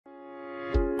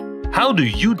How do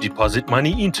you deposit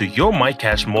money into your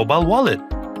MyCash mobile wallet?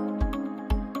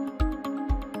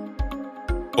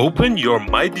 Open your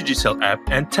MyDigicel app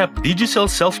and tap Digicel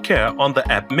Selfcare on the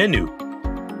app menu.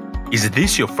 Is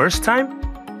this your first time?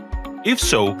 If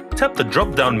so, tap the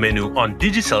drop-down menu on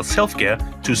Digicel Selfcare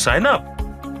to sign up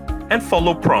and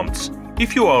follow prompts.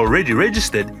 If you are already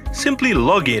registered, simply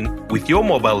log in with your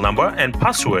mobile number and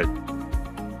password.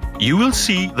 You will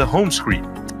see the home screen.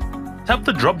 Tap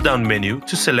the drop-down menu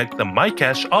to select the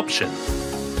MyCash option.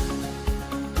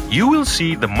 You will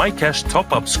see the MyCash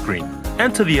Top Up screen.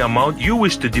 Enter the amount you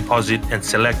wish to deposit and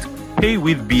select Pay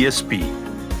with BSP.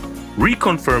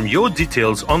 Reconfirm your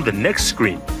details on the next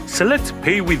screen. Select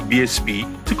Pay with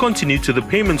BSP to continue to the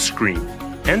payment screen.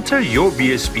 Enter your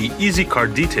BSP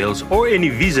EasyCard details or any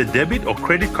VISA Debit or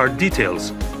credit card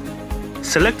details.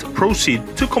 Select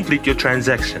Proceed to complete your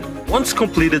transaction. Once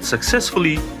completed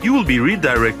successfully, you will be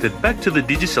redirected back to the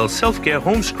Digicel Selfcare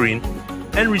home screen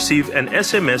and receive an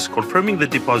SMS confirming the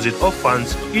deposit of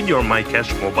funds in your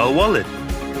MyCash mobile wallet.